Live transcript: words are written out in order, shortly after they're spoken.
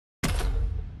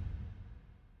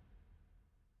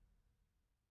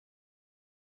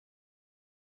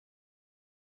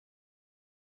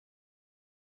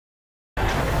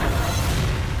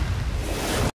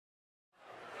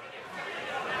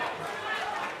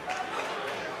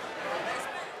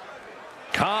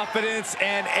Confidence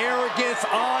and arrogance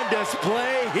on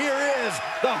display. Here is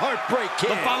the Heartbreak Kid.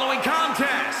 The following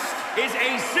contest is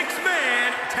a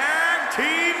six-man tag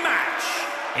team match.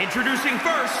 Introducing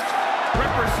first,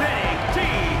 representing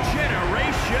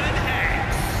D-Generation X.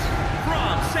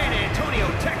 From San Antonio,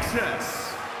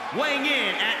 Texas, weighing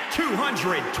in at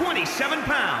 227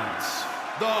 pounds,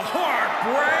 the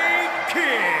Heartbreak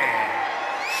Kid,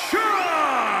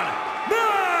 Shawn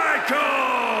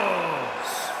Michaels.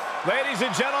 Ladies and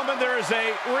gentlemen, there is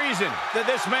a reason that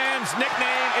this man's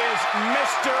nickname is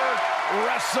Mr.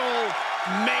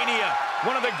 WrestleMania.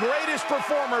 One of the greatest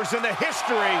performers in the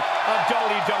history of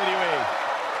WWE.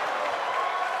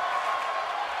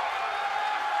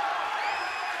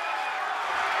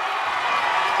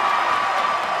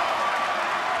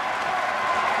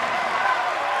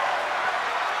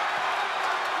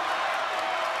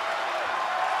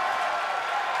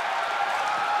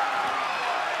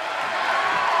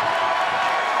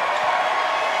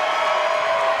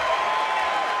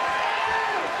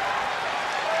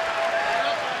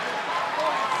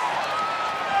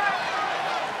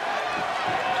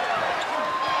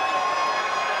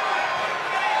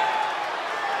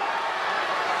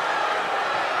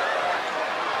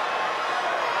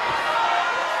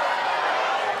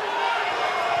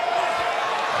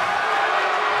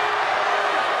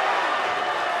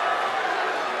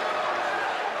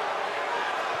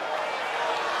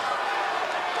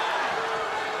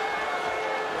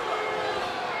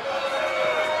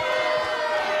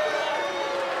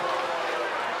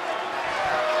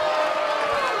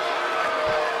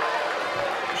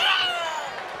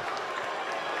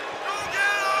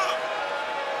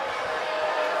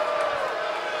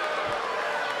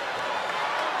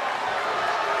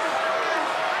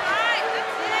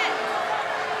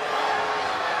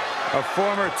 A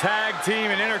former tag team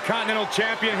and intercontinental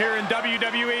champion here in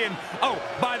WWE. And, oh,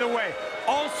 by the way,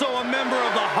 also a member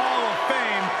of the Hall of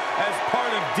Fame as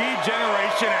part of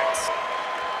D-Generation X.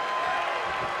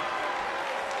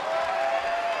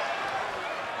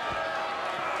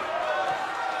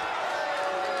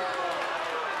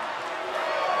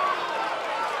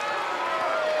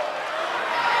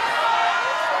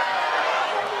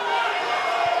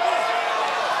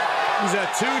 He's a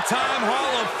two-time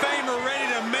Hall of Famer ready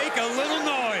to make a little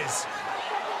noise.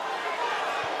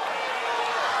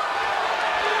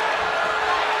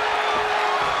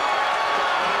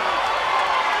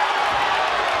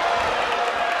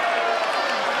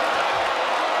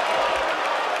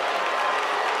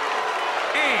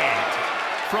 And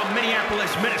from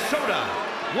Minneapolis, Minnesota,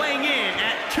 weighing in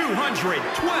at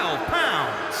 212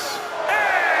 pounds,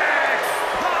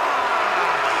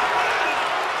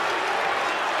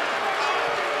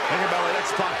 Think about what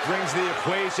X-Pac brings to the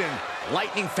equation.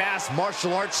 Lightning-fast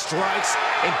martial arts strikes,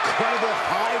 incredible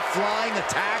high-flying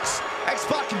attacks.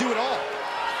 X-Pac can do it all.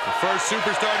 The first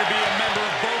superstar to be a member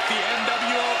of both the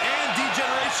NWO and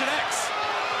D-Generation X.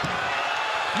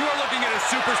 You are looking at a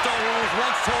superstar who was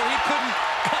once told he couldn't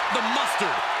cut the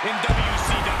mustard in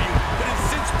WCW, but has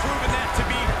since proven that to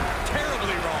be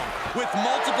terribly wrong, with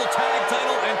multiple tag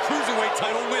title and cruiserweight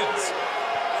title wins.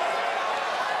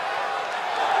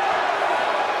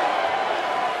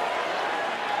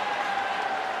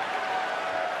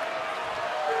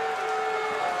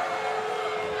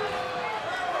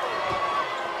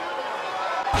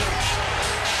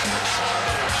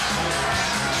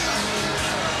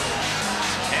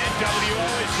 NWO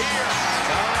is here.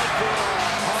 Time for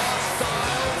a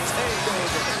hostile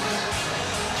takeover.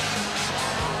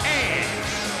 And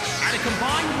at a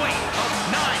combined weight of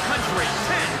 910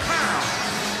 pounds,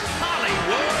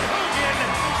 Hollywood Hogan,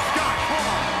 Scott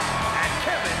Hall, and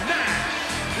Kevin Nash,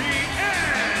 the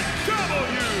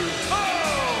NWO.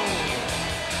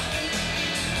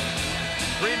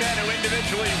 Three men who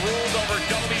individually ruled over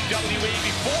WWE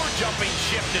before jumping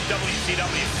ship to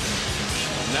WCW.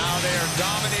 Now they are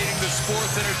dominating the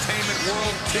sports entertainment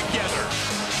world together.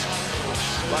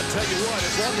 I'll tell you what,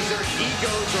 as long as their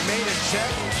egos remain in check,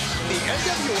 the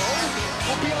NWO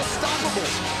will be unstoppable.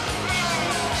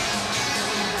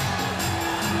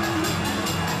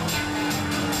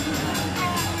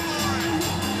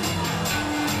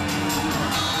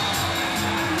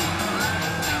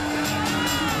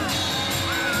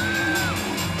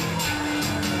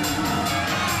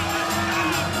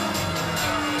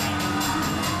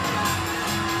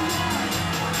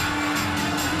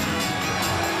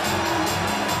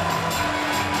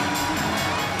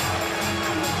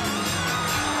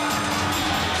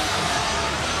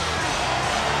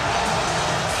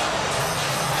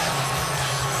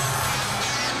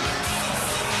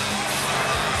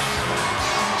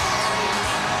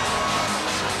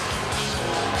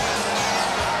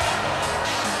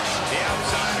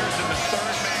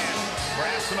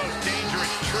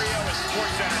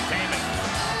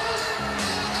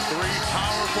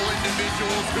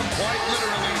 who quite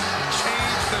literally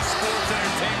changed the sports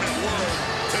entertainment world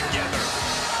together.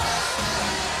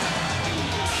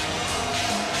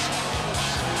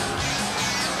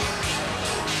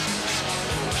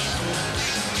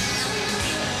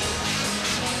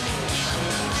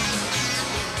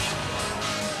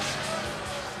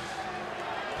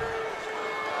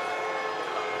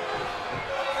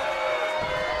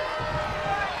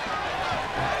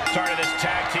 Started this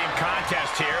tag team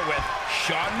contest here with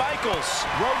Shawn Michaels,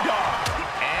 Dogg,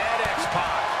 and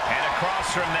X-Pac. And across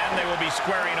from them, they will be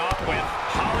squaring off with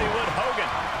Hollywood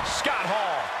Hogan, Scott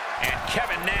Hall, and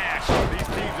Kevin Nash. These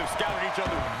teams have scouted each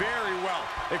other very well.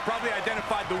 They've probably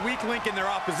identified the weak link in their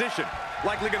opposition.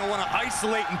 Likely going to want to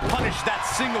isolate and punish that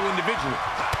single individual.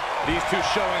 These two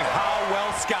showing how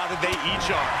well scouted they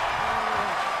each are.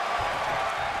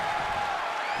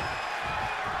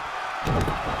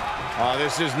 Oh,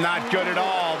 this is not good at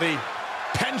all. The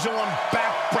pendulum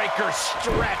backbreaker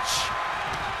stretch.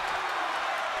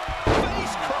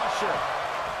 Face crusher.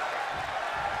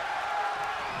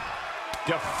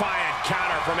 Defiant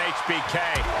counter from HBK.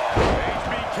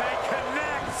 HBK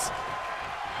connects.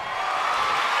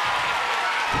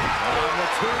 On the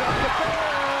turn of the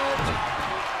bed.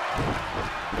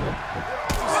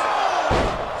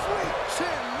 Sweet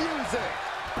chin music.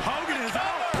 Hogan is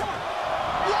out.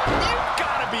 You've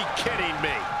got to be kidding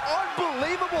me.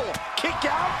 Unbelievable. Kick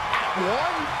out at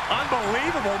one.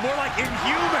 Unbelievable. More like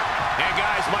inhuman. And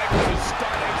guys, Michaels is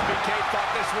stunned. HBK thought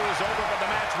this one was over, but the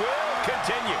match will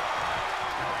continue.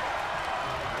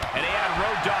 And he had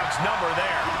Dogg's number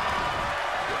there.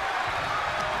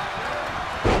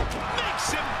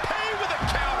 Makes him pay with a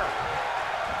counter.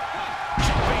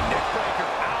 Jumping neckbreaker.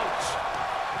 Ouch.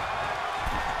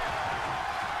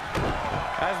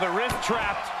 As the wrist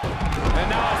trapped. And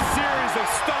now a series of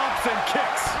stomps and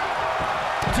kicks.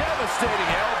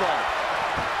 Devastating elbow.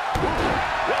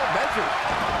 Well measured.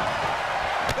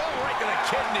 Oh, right to the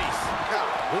kidneys.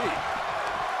 Golly.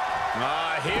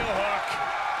 Heel hook.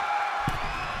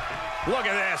 Look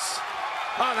at this.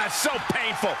 Oh, that's so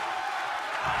painful.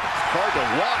 Hard to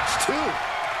watch, too.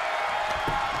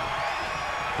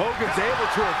 Hogan's able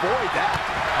to avoid that.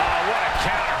 Oh, what a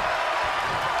counter.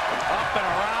 Up and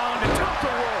around and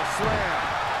tilt-a-whirl slam.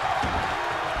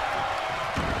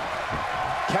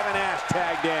 Kevin Nash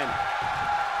tagged in.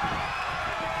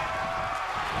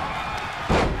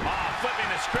 Oh, flipping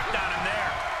the script on him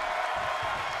there.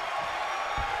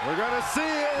 We're gonna see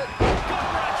it.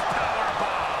 Gut-wrench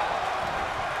powerbomb.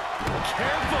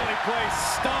 Carefully placed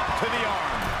stomp to the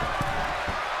arm.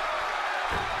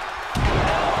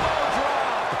 Elbow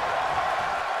drop.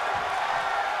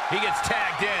 He gets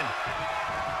tagged in.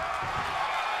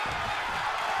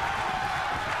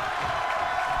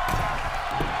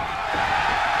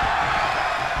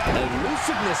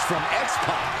 Elusiveness from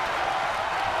X-Pac.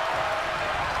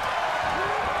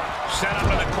 Set up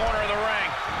in the corner of the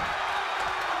ring.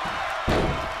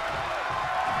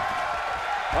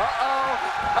 Uh-oh.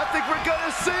 I think we're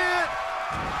gonna see it.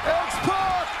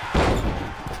 X-Pac.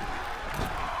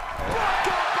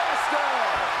 Buster.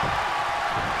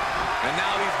 And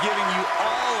now he's giving you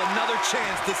all another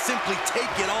chance to simply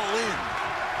take it all in.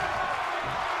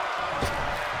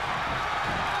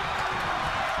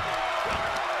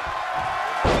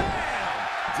 Bam!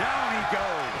 Down he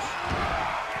goes.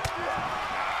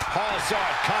 Hall saw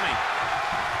it coming.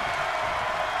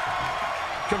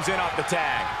 Comes in off the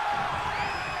tag.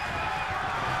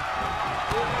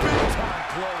 Big-time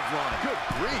clothesline. Good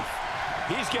grief.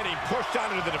 He's getting pushed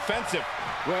onto the defensive.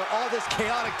 Well, all this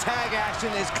chaotic tag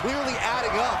action is clearly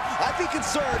adding up. I'd be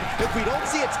concerned if we don't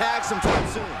see a tag sometime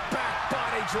soon. Back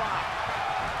body drop.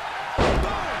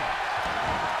 Boom!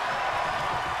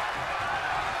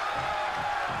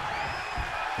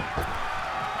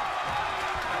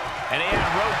 And he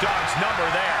had Dogg's number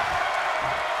there.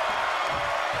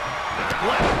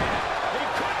 Left. He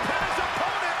could pin his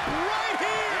opponent right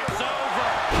here. It's over.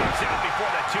 Kicks out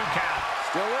before the 2 count.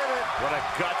 Still in it. What a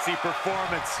gutsy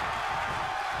performance.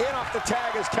 In off the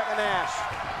tag is Kevin Nash.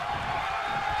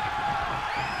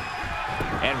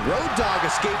 And Dogg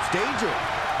escapes danger.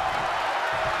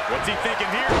 What's he thinking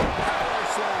here? Power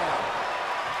slam.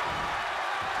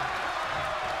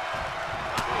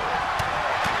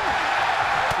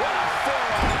 What a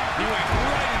forearm. He went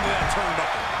right into that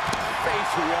turnbuckle.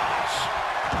 Face wash.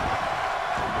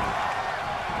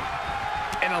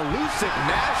 An elusive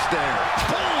Nash there.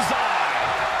 Bullseye.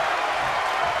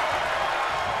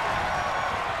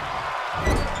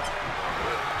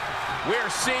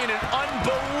 We're seeing an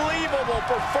unbelievable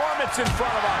performance in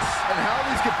front of us. And how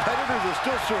these competitors are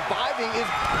still surviving is...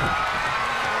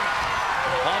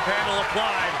 Pump handle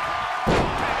applied.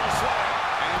 Pump handle slam.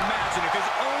 And imagine if his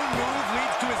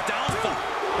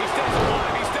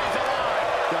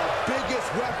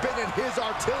and his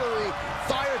artillery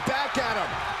fired back at him.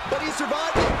 But he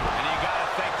survived it. And you got to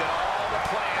think that all the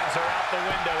plans are out the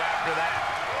window after that.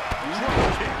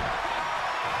 Drop kick.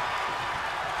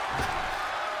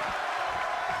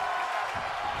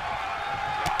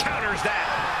 Counters that.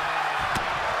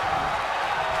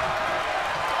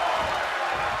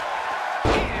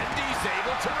 And he's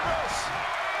able to reverse.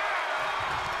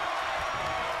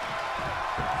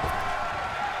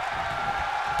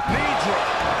 Knee drop.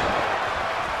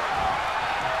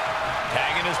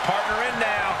 Tagging his partner in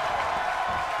now.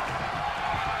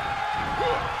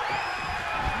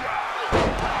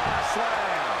 Power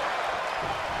slam.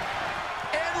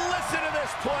 And listen to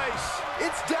this place.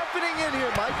 It's deafening in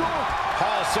here, Michael.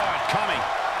 Paul saw it coming.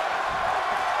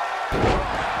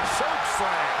 Choke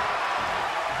slam.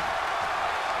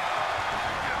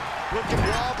 Looking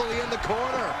wobbly in the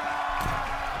corner.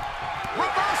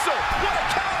 Reversal. What a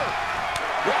counter.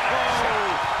 Whoa!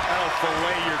 That'll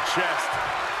fillet your chest.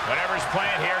 Whatever's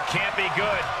playing here can't be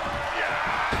good.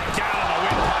 Down on the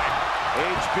windpipe.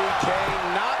 HBK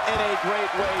not in a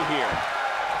great way here.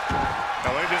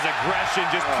 Oh, look at this aggression,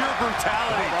 just pure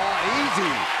brutality. Come on,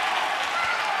 easy.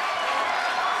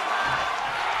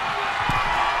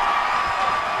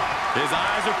 His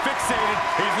eyes are fixated.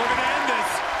 He's looking to end this.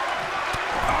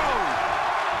 Oh!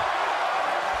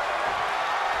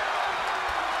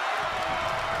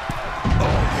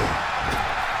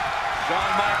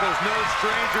 Shawn Michaels, no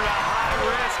stranger to high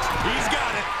risk. He's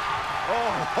got it.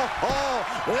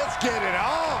 Let's get it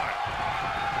on.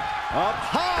 Up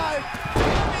high.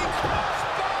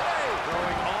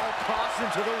 Throwing all caution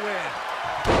to the wind.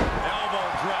 Elbow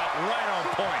drop right on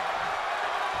point.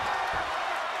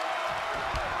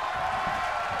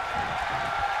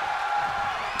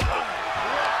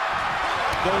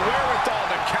 The wherewithal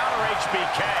to counter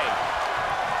HBK.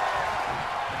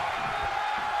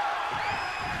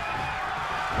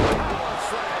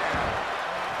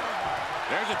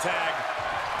 There's a tag.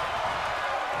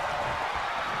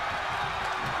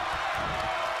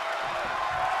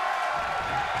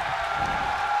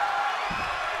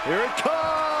 Here it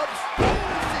comes.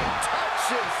 Easy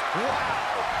touches. Wow.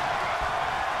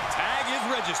 Tag is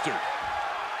registered.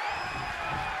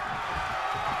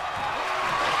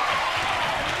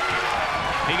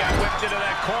 He got whipped into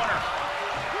that corner.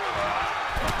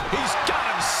 He's got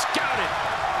him scouted.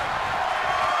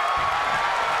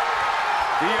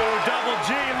 D-O-double-G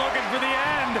looking for the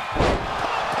end.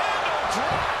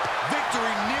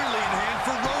 Victory nearly in hand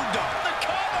for Road Dogg. The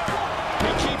cover.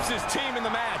 He keeps his team in the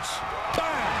match. Bam.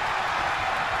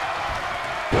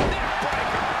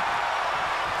 Neckbreaker.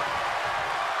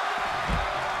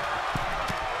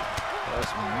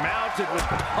 Just mounted with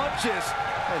punches.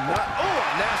 And not, a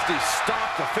nasty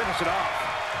stop to finish it off.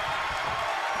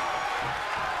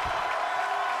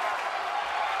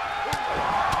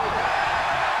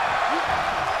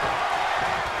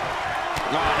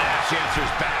 Nash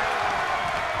answers back.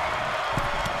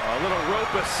 A little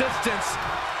rope assistance.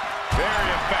 Very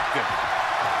effective.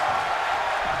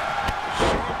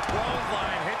 Sharp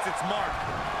clothesline hits its mark.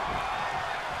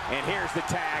 And here's the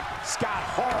tag. Scott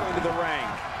Hall into the ring.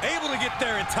 Able to get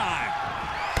there in time.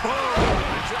 Boom!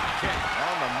 Drop kick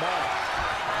on the mark.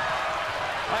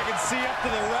 I can see up to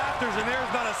the rafters, and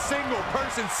there's not a single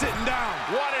person sitting down.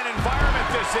 What an environment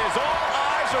this is. All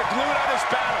eyes are glued on this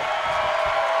battle.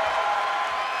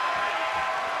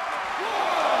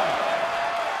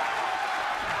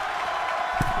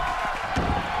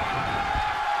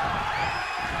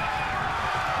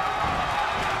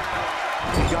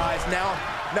 Guys, now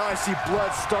I see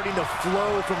blood starting to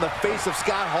flow from the face of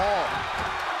Scott Hall.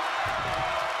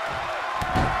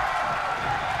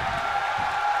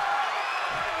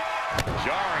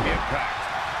 Jarring impact.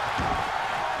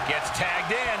 Gets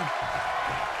tagged in.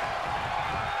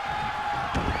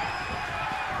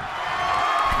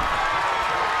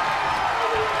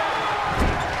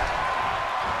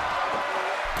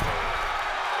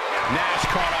 Nash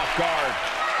caught off guard.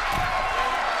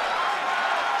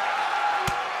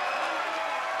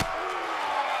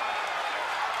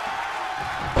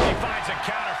 He finds a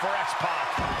counter for X-Pac.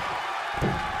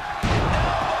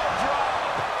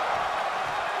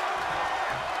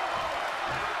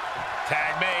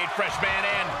 Tag made, fresh man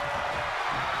in.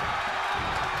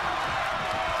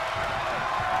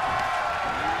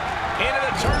 Into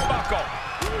the turnbuckle.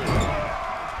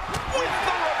 With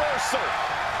the reversal.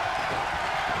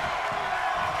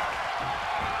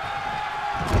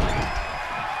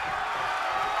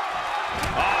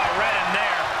 Right in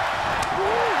there.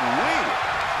 Woo-wee.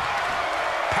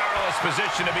 Powerless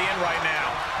position to be in right now.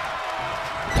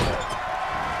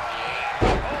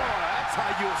 Oh, that's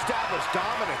how you establish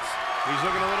dominance. He's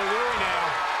looking a little weary now.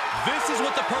 This is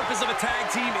what the purpose of a tag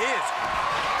team is.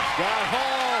 Scott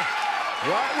Hall,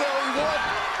 right where he wants.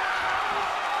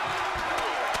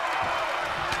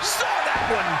 Saw that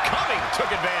one coming,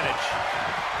 took advantage.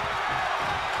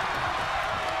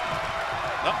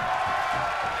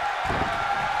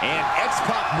 And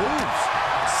X-Pac moves.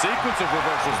 Sequence of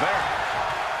reversals there.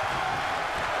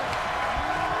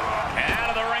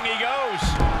 Out of the ring he goes.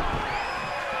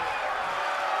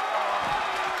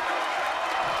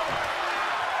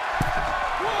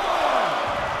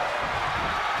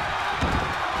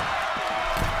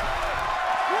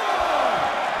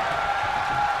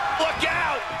 Look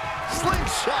out!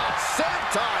 Slingshot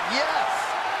senton, yes.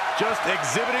 Just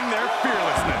exhibiting their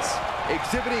fearlessness.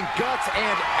 Exhibiting guts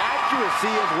and accuracy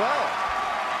as well.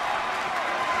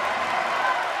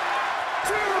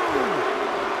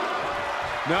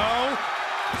 No.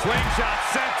 Slingshot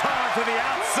senton to the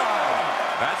outside.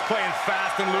 That's playing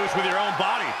fast and loose with your own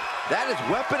body. That is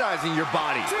weaponizing your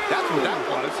body. That's what that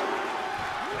was.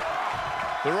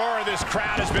 The roar of this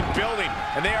crowd has been building,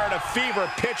 and they are at a fever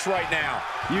pitch right now.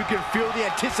 You can feel the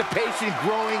anticipation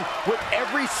growing with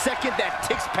every second that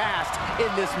ticks past in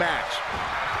this match.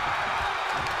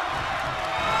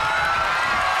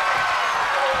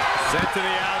 Sent to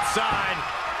the outside.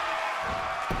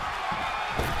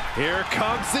 Here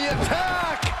comes the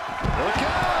attack. Look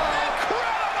out!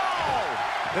 Incredible!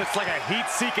 It's like a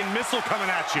heat-seeking missile coming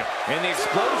at you. And the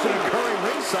explosion occurring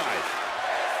ringside.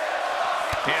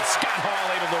 And Scott Hall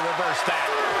able to reverse that.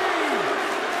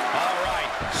 All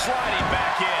right, sliding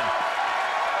back in.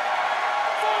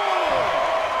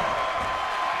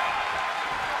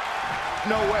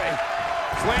 No way.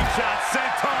 Slingshot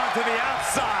senton to the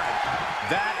outside.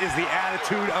 That is the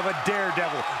attitude of a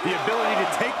daredevil. The ability to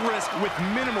take risk with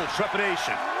minimal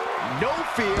trepidation. No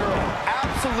fear,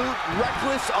 absolute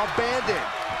reckless abandon.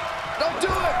 Don't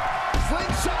do it!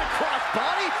 Slingshot cross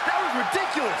body? That was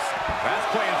ridiculous. That's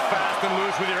playing fast and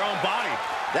loose with your own body.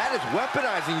 That is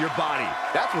weaponizing your body.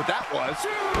 That's what that was.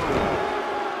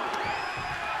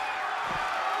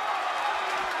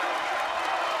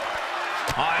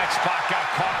 X-Pac got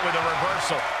caught with a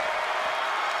reversal.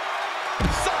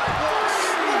 Sidewalk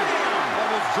slam!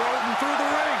 Almost drove him through the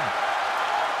ring.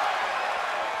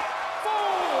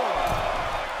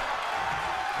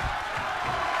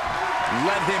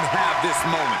 Let him have this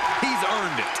moment. He's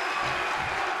earned it.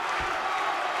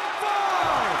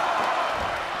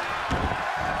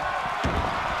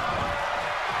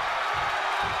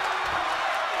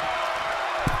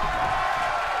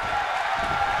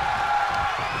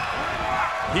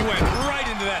 He went right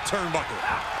into that turnbuckle.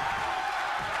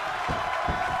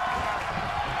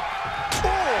 Oh,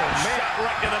 man. Shot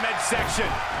right to the midsection.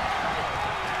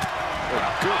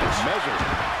 Good measure.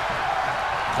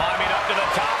 Climbing up to the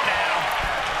top now.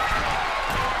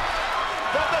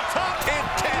 From the top and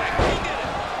tag. He did it.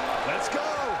 Let's go.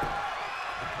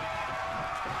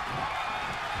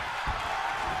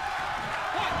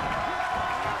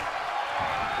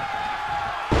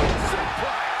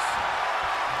 Suplex.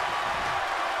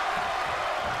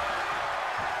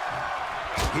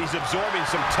 He's absorbing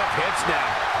some tough hits now.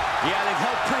 Yeah, they've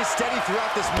held pretty steady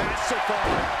throughout this match so far,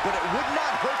 but it would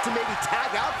not hurt to maybe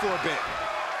tag out for a bit.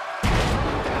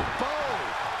 That bow.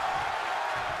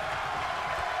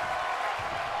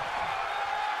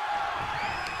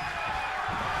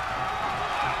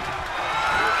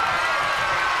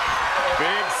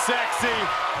 Big Sexy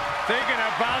thinking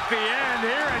about the end.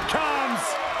 Here it comes.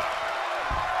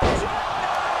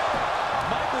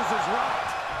 Michaels is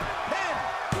rocked. Pin.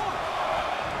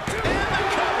 And the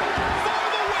cover for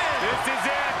the win. This is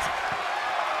it.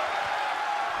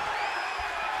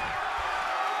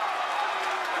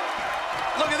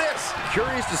 Look at this.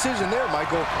 Curious decision there,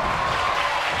 Michael.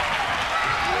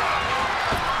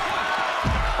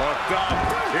 Hooked up.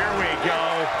 Here we go.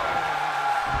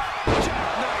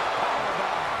 Jackknife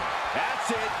powerbomb.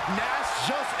 That's it. Nash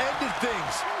just ended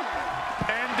things.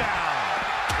 And down.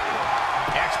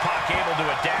 X-Pac able to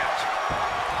adapt.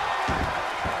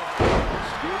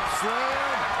 Scoop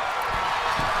slam.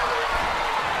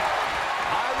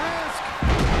 High risk.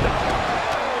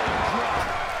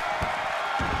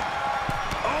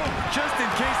 Oh, just in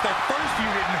case the first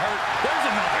few didn't hurt, there's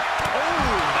another.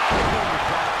 Oh,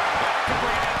 That could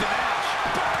bring it to Nash.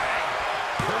 Bang!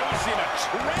 Producing a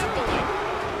trampling.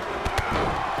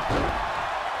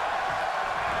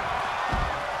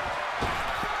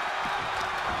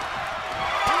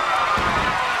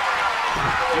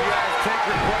 You guys take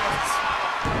requests.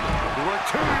 We're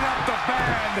tuning up the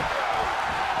band.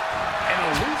 an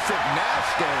elusive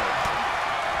Nash there.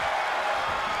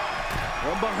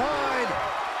 From behind.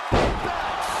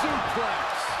 Back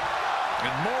suplex.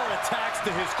 And more attacks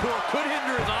to his core could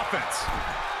hinder his offense.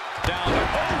 Down to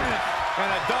Hogan,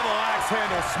 and a double axe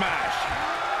handle smash.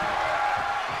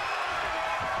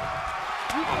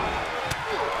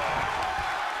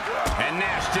 And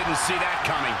Nash didn't see that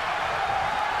coming.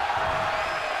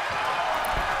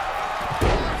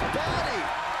 Body.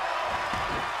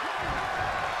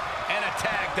 And a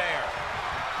tag there.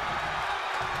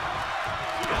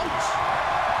 Ouch.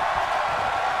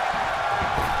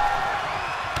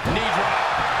 Knee drop.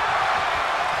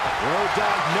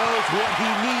 Dogg knows what he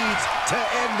needs to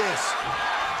end this.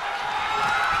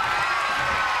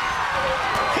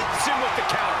 Hits him with the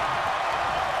counter.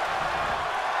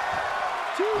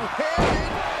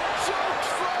 Two-handed choke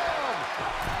slam.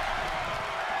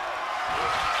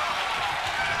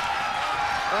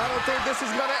 I don't think this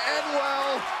is going to end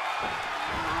well.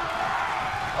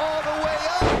 All the way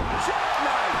up.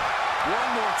 Jackknife. One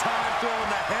more time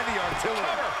throwing the heavy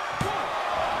artillery.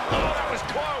 Oh, that was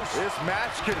close. This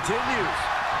match continues.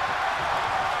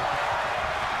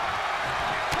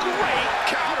 Great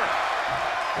counter.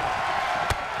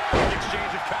 Good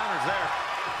exchange of counters there.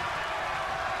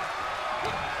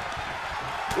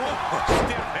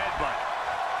 Stiff headbutt.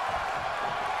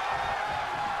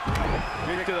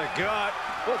 Kick to the gut.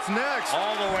 What's next?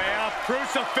 All the way up.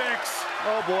 Crucifix.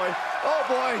 Oh, boy. Oh,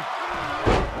 boy.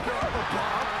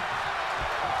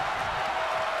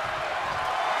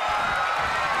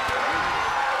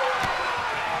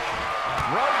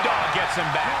 Dogg gets him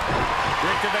back.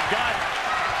 Kick to the gut.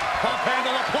 Pump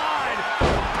handle applied.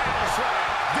 Pump handle slam.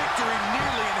 Victory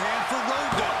nearly in hand for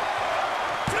Dogg.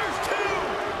 There's two.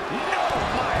 No,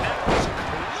 my, that was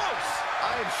close.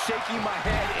 I am shaking my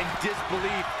head in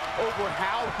disbelief over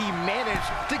how he managed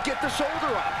to get the shoulder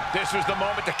up. This was the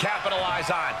moment to capitalize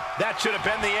on. That should have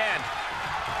been the end.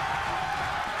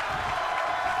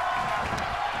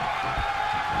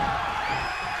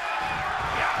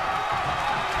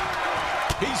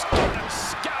 He's got him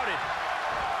scouted.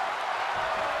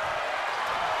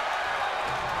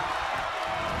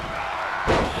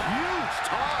 Huge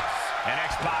toss. And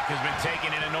X-Pac has been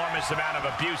taking an enormous amount of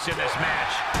abuse in this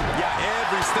match. Yeah,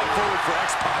 every step forward for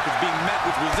X-Pac is being met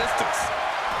with resistance.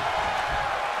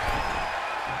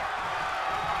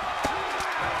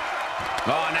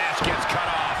 Oh, Nash gets cut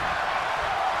off.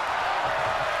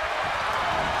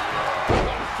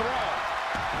 What a throw.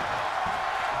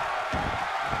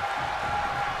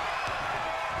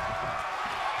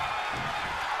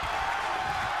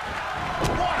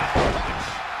 What a punch.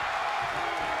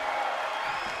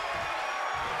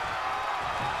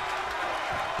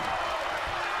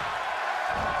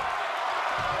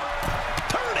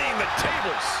 Turning the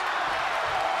tables.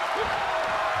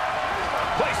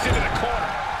 Placed into the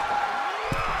corner.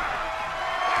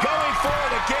 Going for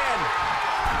it again.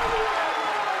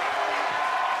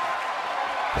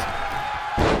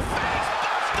 Face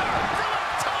buster from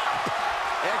up top.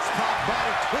 X-Pac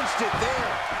body clinched it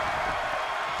there.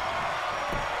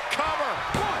 Cover.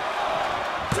 1,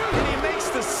 2. And he makes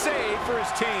the save for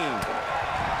his team.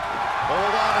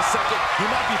 Hold on a second. He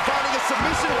might be finding a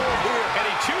submission hold here. And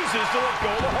he chooses to let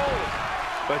go of the hold.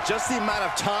 But just the amount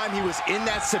of time he was in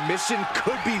that submission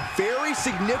could be very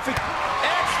significant.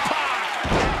 X-Pac.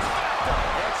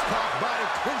 X-Pac body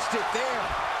clinched it there.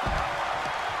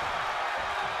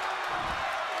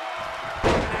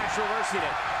 Nash reversing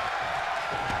it.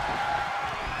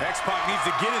 X-Pac needs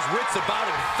to get his wits about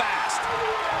him fast.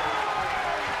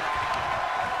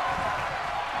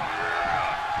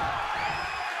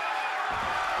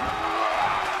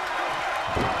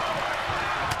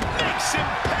 Makes him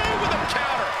pay with a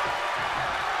counter.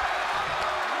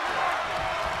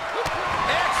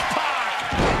 X-Pac.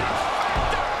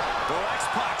 Will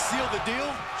X-Pac seal the deal?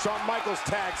 Shawn Michaels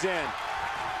tags in.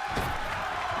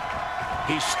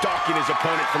 He's stalking his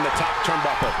opponent from the top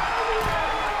turnbuckle.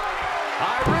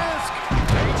 High risk.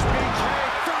 HBK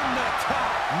from the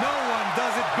top. No one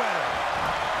does it better.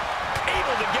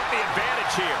 Able to get the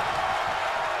advantage here.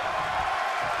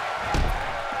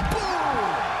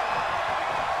 Boom!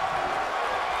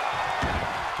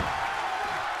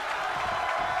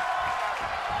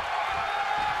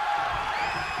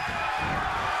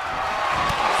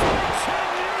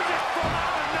 Continues it from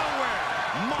out of nowhere.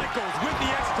 Michaels with the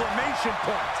exclamation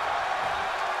point.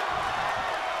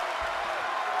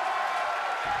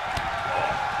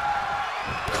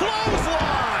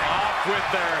 Clothesline. Off with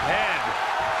their head.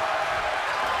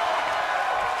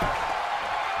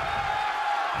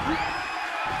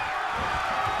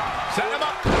 Set him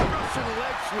up. Russian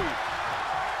leg sweep.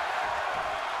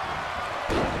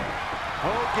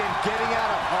 Hogan getting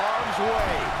out of harm's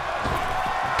way.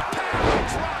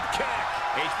 Drop kick.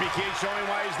 HBK showing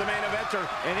why he's the main eventer.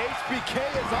 And HBK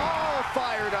is all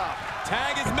fired up.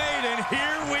 Tag is made, and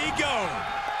here we go.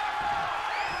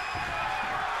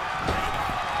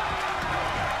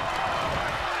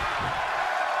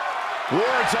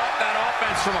 Wards up that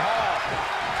offense from Hall.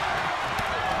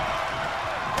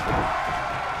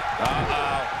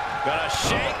 Gonna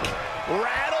shake,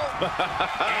 rattle,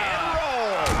 and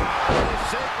roll.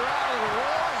 Shake, rattle,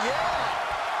 roll, yeah.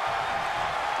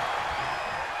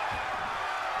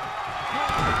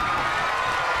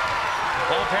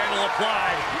 Pump handle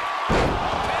applied.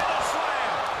 Pump handle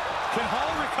slam. Can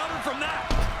Hall recover from that?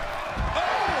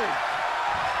 Oh!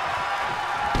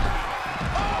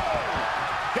 Oh!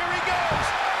 Here he goes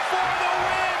for the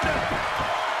win!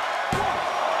 1,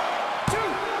 2.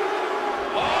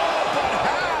 Oh,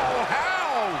 but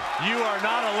how? You are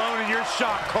not alone in your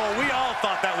shock, Cole. We all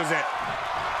thought that was it.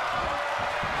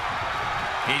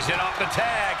 He's in off the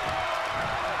tag.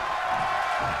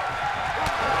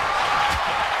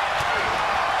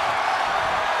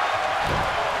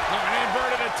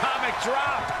 Atomic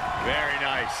drop. Very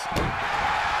nice.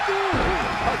 Ooh,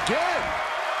 again.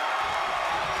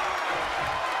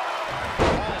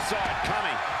 All saw it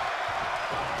coming.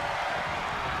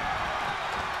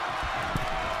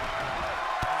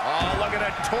 Oh, look at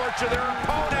that torture their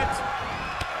opponent.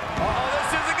 Oh,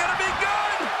 this isn't going to be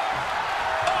good.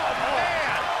 Oh,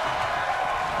 man.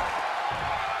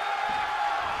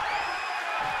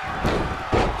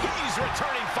 He's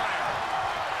returning fire.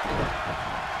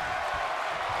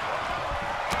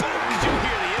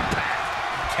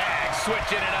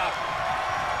 Switching it up.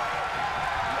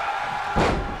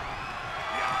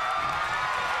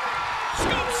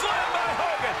 Scoop slam by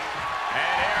Hogan.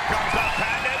 And here comes the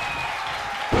pendant.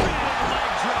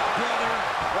 Leg drop, brother.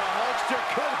 The Hulkster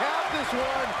could have this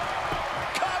one.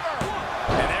 Cover.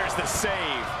 And there's the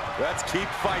save. Let's keep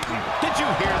fighting. Did you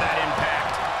hear that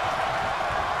impact?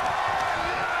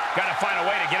 Got to find a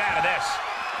way to get out of this.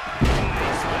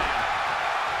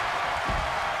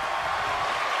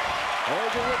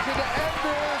 Hogan looking to end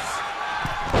this.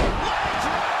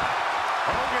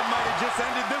 Hogan might have just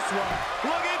ended this one.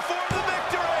 Looking for the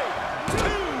victory. 2.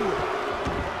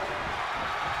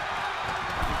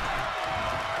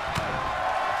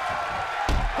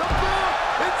 The boot,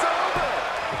 it's over.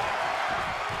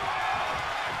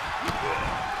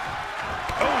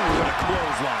 Oh, what a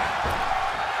clothesline.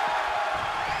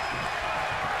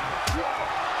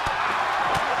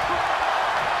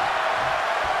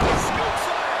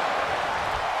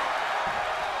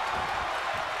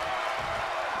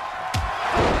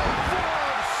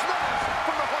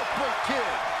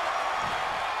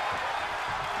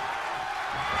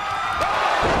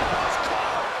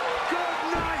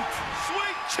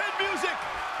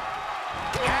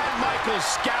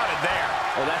 Scouted there.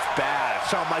 Oh, that's bad.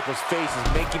 Shawn Michaels' face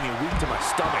is making me weak to my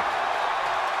stomach.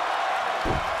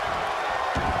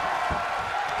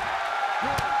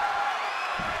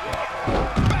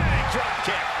 Bang! Drop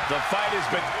kick. The fight has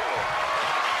been...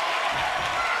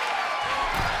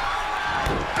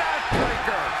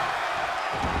 Backbreaker.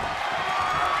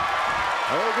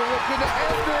 Hogan looking to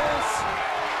end this.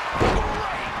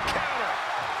 Great counter.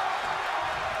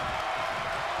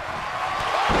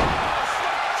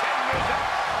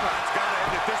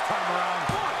 This time around.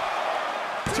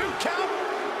 2 count.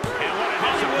 And what a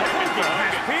disappointment for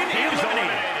Hogan. He's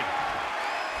eliminated.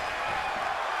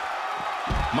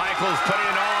 Michaels putting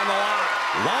it all on the line.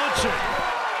 Launching.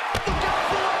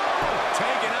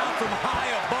 Taken out from high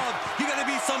above. You got to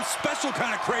be some special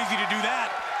kind of crazy to do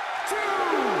that. 2.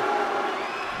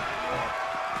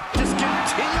 Just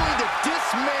continuing to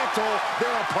dismantle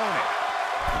their opponent.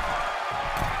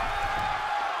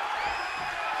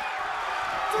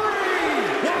 3.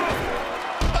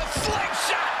 A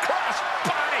slingshot cross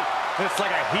body. It's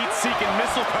like a heat-seeking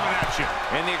missile coming at you.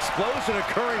 And the explosion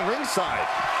occurring ringside.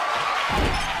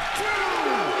 2.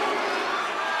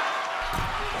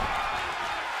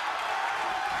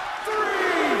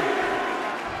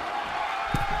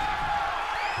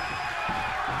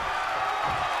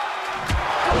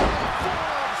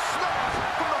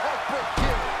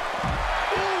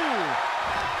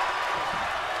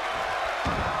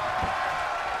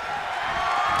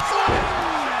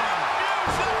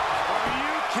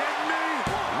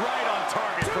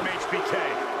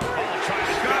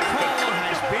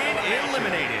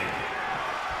 eliminated.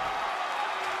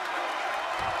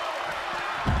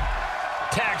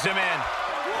 Tags him in.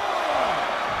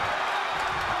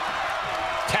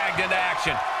 Tagged into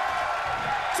action.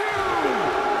 2.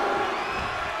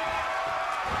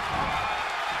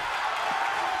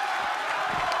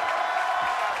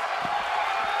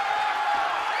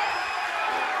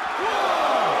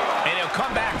 And he'll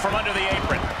come back from under under the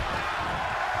apron.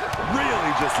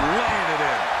 Really just laying it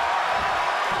in.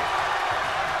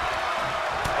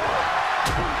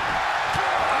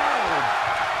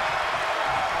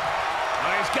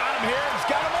 Oh, he's got him here. He's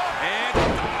got him up. And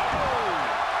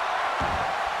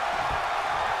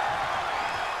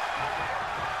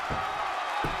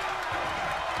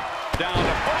down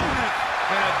to Hogan.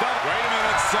 And a double. Wait a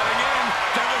minute, setting in.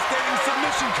 Devastating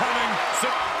submission coming.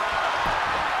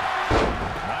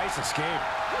 Nice escape.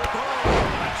 Oh,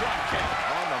 drop kick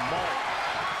on the mark.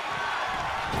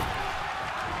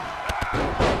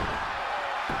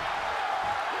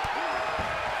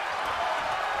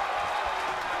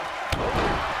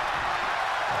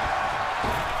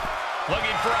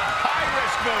 Looking for a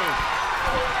high-risk move.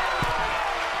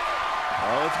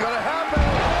 Oh, it's gonna happen.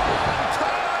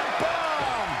 Time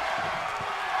bomb.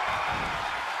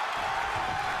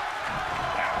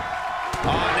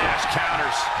 Oh, Nash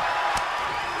counters.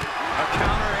 A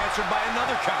counter answered by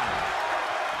another counter.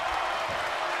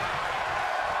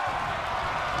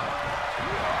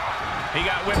 He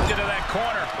got whipped into that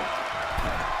corner.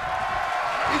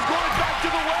 He's going back to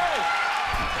the well.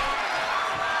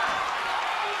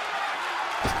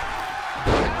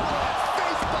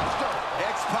 Facebuster.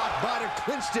 X-Pac might have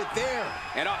clinched it there.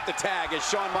 And off the tag is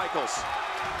Shawn Michaels.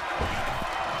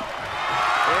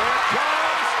 Here it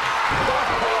comes.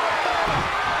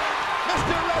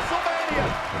 Mr. WrestleMania.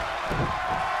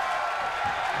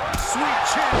 Sweet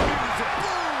chin music.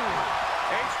 Boom.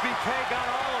 HBK got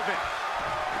all of it.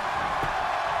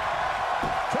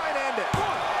 Try and end it. 1,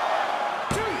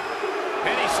 2.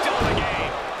 And he's still in the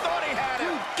game. Thought he had it.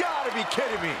 You gotta be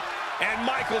kidding me. And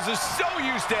Michaels is so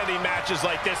used to ending matches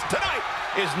like this. Tonight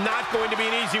is not going to be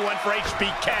an easy one for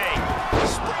HBK.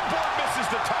 Springboard misses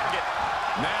the target.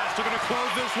 Nash looking to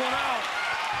close this one out.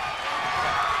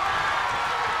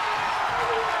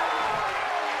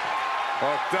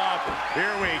 Hooked up.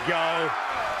 Here we go.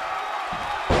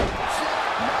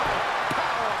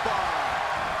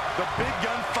 Powerbomb. The big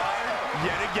gun fired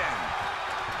yet again.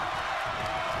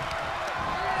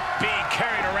 Being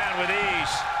carried around with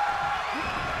ease.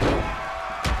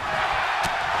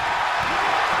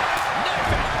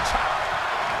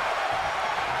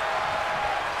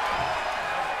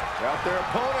 Got their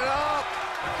opponent up.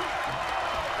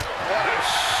 What a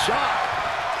shot.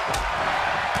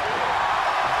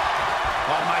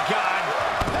 Oh, my God.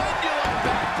 Pendulum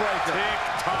backbreaker.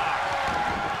 Tick-tock.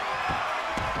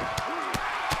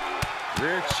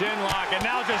 Rear chin lock, and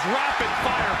now just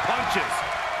rapid-fire punches.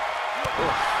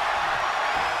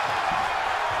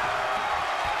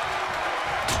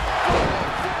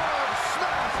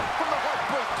 Smash from the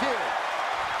Heartbreak Kid.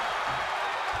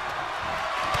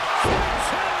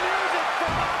 Music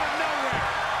from out of nowhere.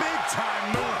 Big-time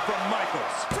move from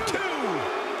Michaels. 2,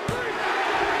 3.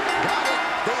 Got it.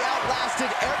 They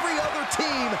outlasted every other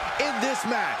team in this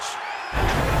match.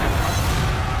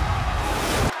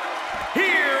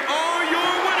 Here are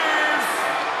your winners,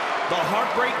 the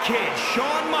Heartbreak Kid,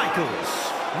 Shawn Michaels,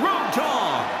 Road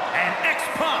Dogg, and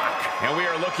X-Pac. And we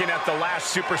are looking at the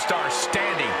last superstar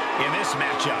standing in this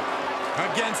matchup.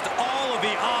 Against all of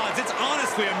the odds, it's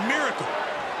honestly a miracle.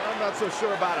 I'm not so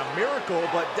sure about a miracle,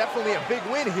 but definitely a big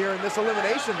win here in this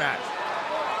elimination match.